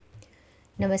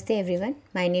Namaste everyone.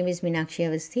 My name is Meenakshi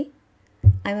Avasthi.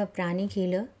 I'm a pranic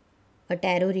healer, a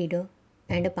tarot reader,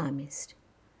 and a palmist.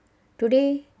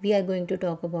 Today we are going to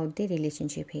talk about the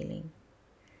relationship healing.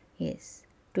 Yes,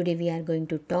 today we are going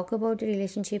to talk about the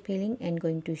relationship healing and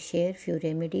going to share few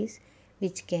remedies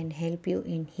which can help you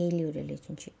in heal your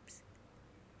relationships.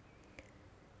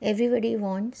 Everybody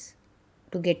wants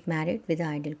to get married with an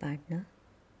ideal partner.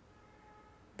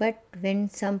 But when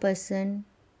some person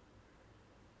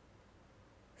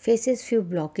faces few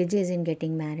blockages in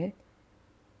getting married,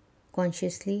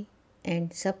 consciously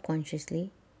and subconsciously,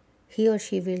 he or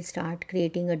she will start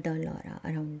creating a dull aura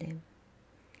around them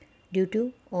due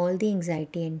to all the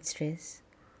anxiety and stress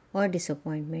or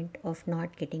disappointment of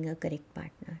not getting a correct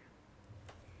partner.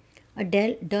 A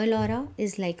dull aura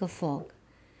is like a fog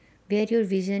where your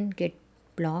vision gets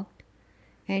blocked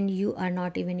and you are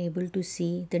not even able to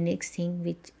see the next thing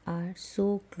which are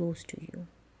so close to you.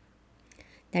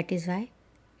 That is why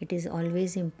it is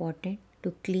always important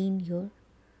to clean your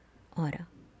aura.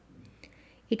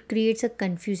 It creates a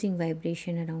confusing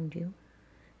vibration around you.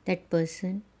 That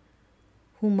person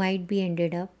who might be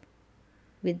ended up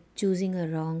with choosing a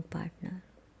wrong partner.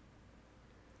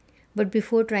 But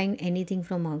before trying anything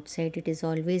from outside, it is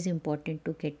always important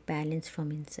to get balance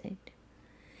from inside.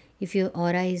 If your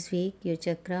aura is weak, your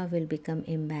chakra will become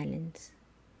imbalanced.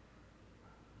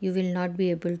 You will not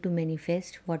be able to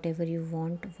manifest whatever you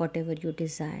want, whatever you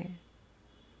desire.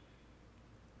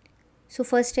 So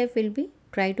first step will be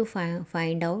try to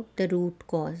find out the root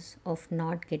cause of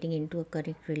not getting into a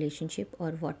correct relationship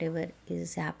or whatever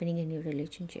is happening in your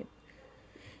relationship,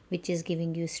 which is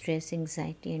giving you stress,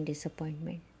 anxiety, and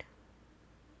disappointment.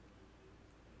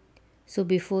 So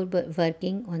before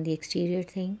working on the exterior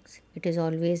things, it is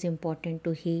always important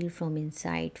to heal from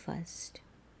inside first.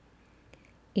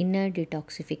 Inner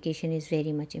detoxification is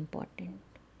very much important.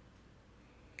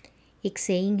 एक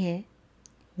saying है,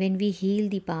 when we heal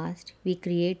the past, we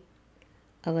create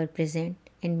our present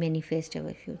and manifest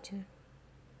our future.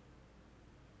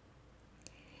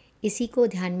 इसी को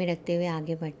ध्यान में रखते हुए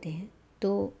आगे बढ़ते हैं.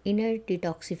 तो इनर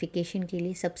डिटॉक्सिफिकेशन के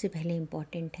लिए सबसे पहले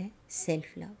इम्पॉर्टेंट है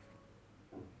सेल्फ लव.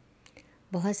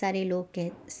 बहुत सारे लोग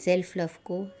सेल्फ लव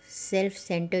को सेल्फ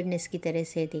सेंटर्डनेस की तरह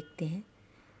से देखते हैं,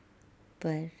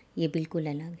 पर ये बिल्कुल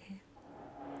अलग है.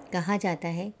 कहा जाता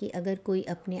है कि अगर कोई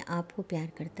अपने आप को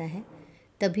प्यार करता है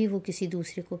तभी वो किसी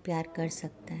दूसरे को प्यार कर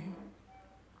सकता है.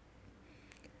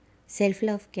 सेल्फ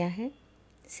लव क्या है?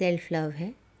 सेल्फ लव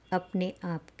है अपने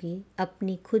आप की,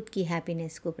 अपनी खुद की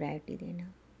हैप्पीनेस को प्रायोरिटी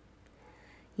देना.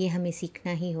 ये हमें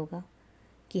सीखना ही होगा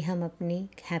कि हम अपनी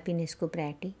हैप्पीनेस को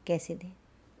प्रायोरिटी कैसे दें.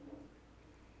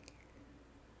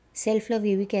 सेल्फ लव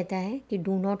ये भी कहता है कि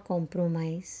डू नॉट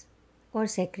कॉम्प्रोमाइज़ और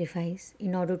sacrifice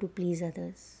in order to please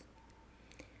others.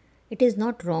 It is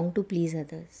not wrong to please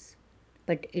others,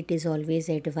 but it is always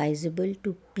advisable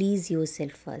to please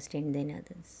yourself first and then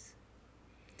others.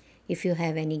 If you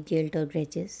have any guilt or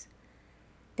grudges,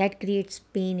 that creates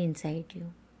pain inside you.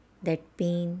 That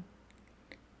pain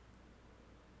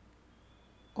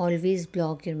always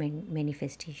block your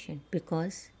manifestation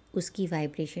because उसकी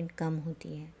vibration कम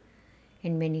होती है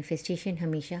and manifestation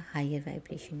हमेशा higher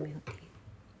vibration में होती है.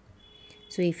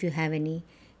 So if you have any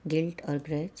guilt or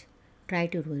grudge, try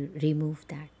to remove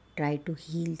that. Try to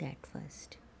heal that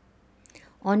first.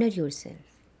 Honor yourself,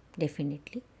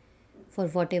 definitely, for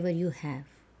whatever you have.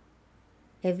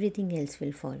 Everything else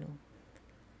will follow.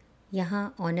 यहाँ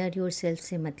honor yourself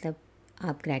से मतलब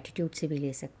आप gratitude से भी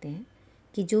ले सकते हैं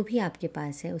कि जो भी आपके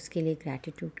पास है उसके लिए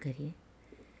gratitude करिए.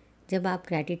 जब आप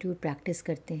gratitude practice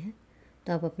करते हैं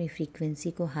तो आप अपनी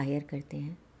frequency को higher करते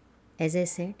हैं. As I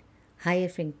said, higher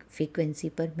frequency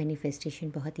पर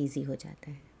manifestation बहुत easy हो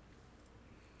जाता है.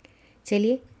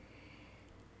 चलिए,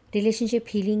 रिलेशनशिप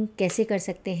हीलिंग कैसे कर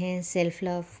सकते हैं, सेल्फ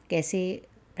लव कैसे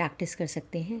प्रैक्टिस कर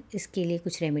सकते हैं, इसके लिए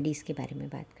कुछ रेमेडीज़ के बारे में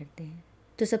बात करते हैं.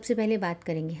 तो सबसे पहले बात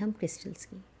करेंगे हम क्रिस्टल्स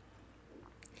की.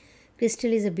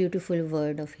 Crystal is a beautiful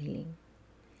word of healing.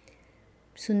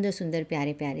 सुंदर सुंदर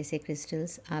प्यारे प्यारे से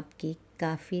क्रिस्टल्स आपकी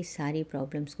काफ़ी सारी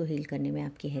प्रॉब्लम्स को हील करने में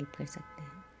आपकी हेल्प कर सकते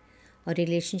हैं. और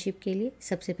रिलेशनशिप के लिए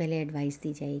सबसे पहले एडवाइस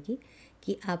दी जाएगी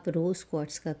कि आप रोज़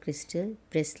क्वार्ट्स का क्रिस्टल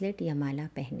ब्रेसलेट या माला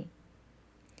पहनें.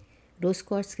 Rose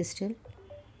quartz crystal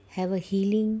have a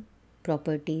healing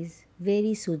properties, very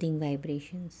soothing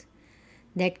vibrations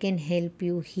that can help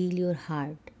you heal your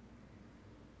heart,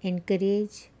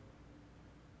 encourage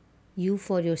you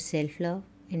for your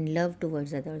self-love and love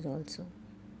towards others also.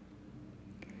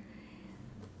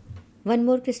 One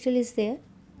more crystal is there,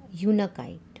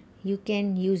 Unakite. You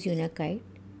can use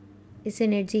Unakite. Its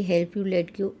energy help you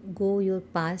let go your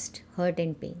past hurt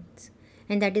and pains,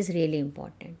 and that is really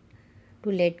important.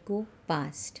 To let go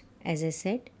past. As I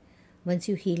said, Once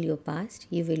you heal your past,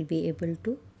 you will be able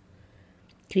to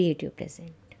create your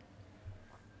present.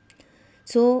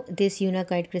 So this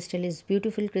Unakite crystal is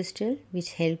beautiful crystal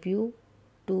which help you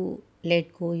to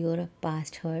let go your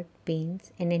past hurt,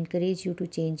 pains and encourage you to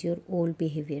change your old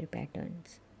behavior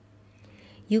patterns.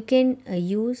 You can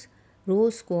use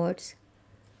rose quartz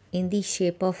in the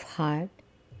shape of heart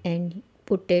and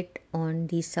put it on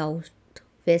the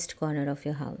southwest corner of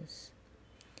your house.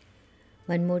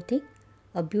 One more thing,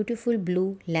 a beautiful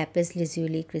blue lapis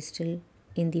lazuli crystal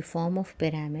in the form of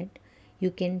pyramid. You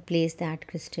can place that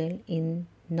crystal in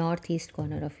northeast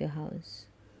corner of your house.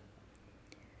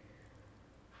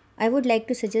 I would like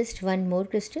to suggest one more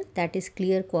crystal, that is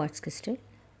clear quartz crystal,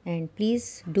 and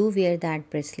please do wear that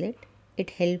bracelet.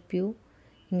 It help you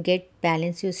get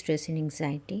balance your stress and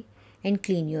anxiety and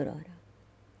clean your aura.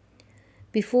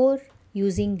 Before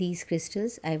using these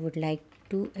crystals, I would like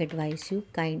to advise you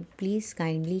please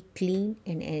kindly clean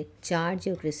and charge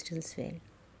your crystals well.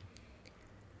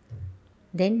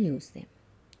 Then use them.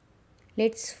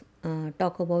 Let's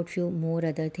talk about few more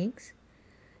other things.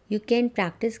 You can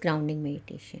practice grounding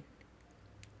meditation.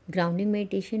 Grounding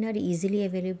meditation are easily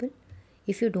available.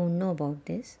 If you don't know about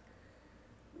this,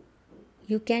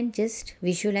 you can just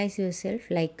visualize yourself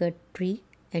like a tree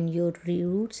and your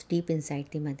roots deep inside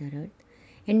the Mother Earth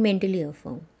and mentally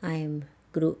affirm, I am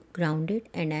grounded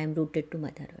and I am rooted to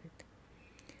Mother Earth.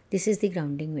 This is the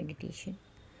grounding meditation.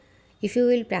 If you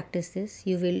will practice this,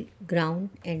 you will ground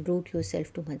and root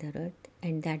yourself to Mother Earth,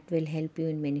 and that will help you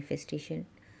in manifestation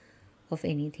of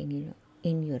anything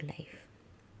in your life.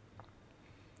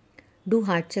 Do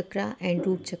heart chakra and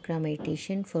root chakra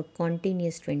meditation for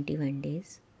continuous 21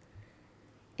 days.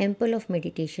 Ample of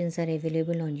meditations are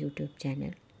available on YouTube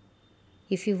channel.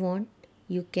 If you want,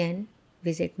 you can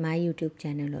visit my YouTube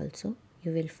channel also.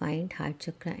 You will find heart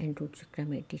chakra and root chakra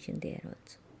meditation there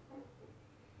also.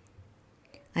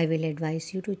 I will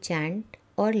advise you to chant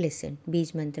or listen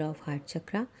Bij mantra of heart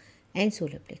chakra and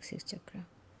solar plexus chakra.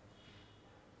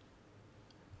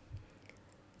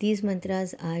 These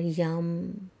mantras are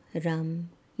Yam, Ram.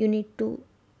 You need to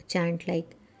chant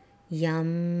like Yam,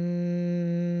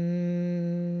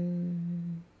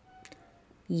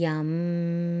 Yam.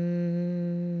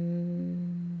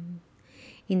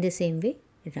 In the same way,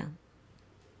 Ram.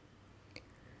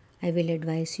 I will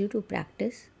advise you to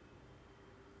practice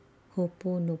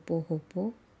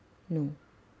Ho'oponopono,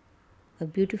 a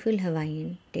beautiful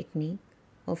Hawaiian technique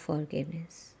of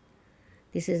forgiveness.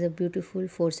 This is a beautiful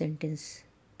 4-sentence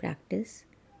practice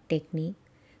technique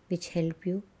which help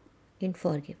you in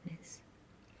forgiveness.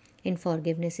 And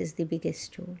forgiveness is the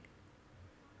biggest tool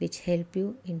which help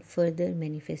you in further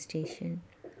manifestation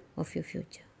of your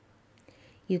future.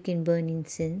 You can burn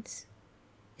incense,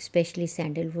 especially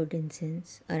sandalwood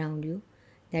incense around you,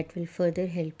 that will further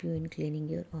help you in cleaning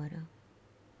your aura.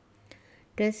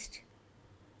 Trust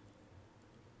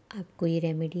आपको ये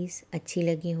remedies अच्छी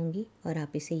लगी होंगी और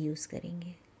आप इसे use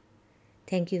करेंगे.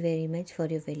 Thank you very much for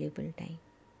your valuable time.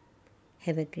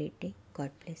 Have a great day.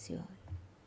 God bless you all.